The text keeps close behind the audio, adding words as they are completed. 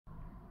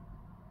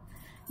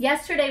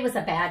Yesterday was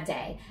a bad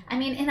day. I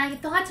mean, and I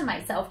thought to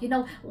myself, you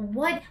know,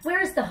 where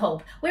is the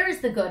hope? Where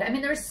is the good? I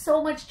mean, there's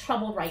so much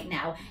trouble right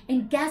now.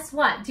 And guess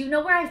what? Do you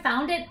know where I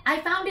found it? I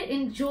found it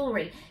in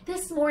jewelry.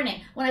 This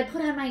morning, when I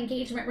put on my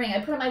engagement ring, I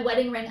put on my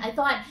wedding ring, I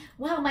thought,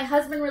 wow, my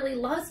husband really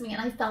loves me,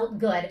 and I felt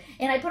good.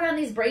 And I put on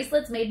these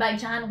bracelets made by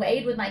John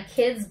Wade with my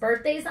kids'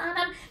 birthdays on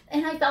them,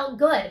 and I felt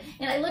good.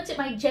 And I looked at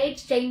my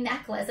JJ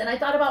necklace, and I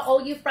thought about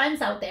all you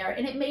friends out there,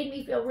 and it made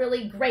me feel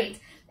really great.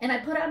 And I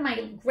put on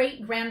my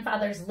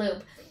great-grandfather's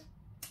loop,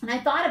 and I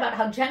thought about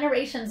how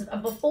generations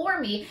before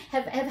me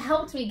have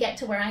helped me get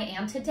to where I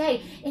am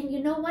today. And you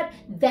know what?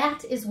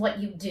 That is what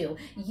you do.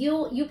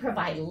 You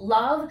provide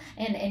love,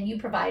 and you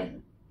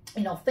provide,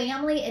 you know,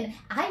 family. And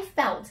I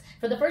felt,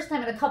 for the first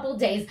time in a couple of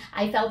days,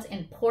 I felt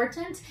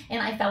important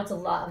and I felt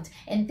loved.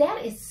 And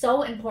that is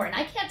so important.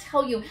 I can't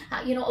tell you,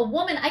 you know, a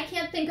woman, I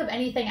can't think of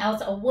anything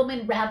else a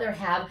woman rather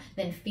have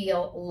than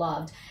feel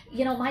loved.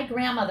 You know, my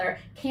grandmother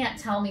can't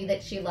tell me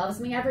that she loves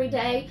me every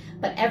day,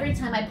 but every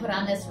time I put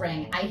on this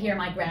ring, I hear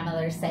my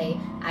grandmother say,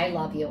 I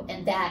love you.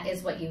 And that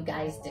is what you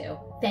guys do.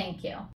 Thank you.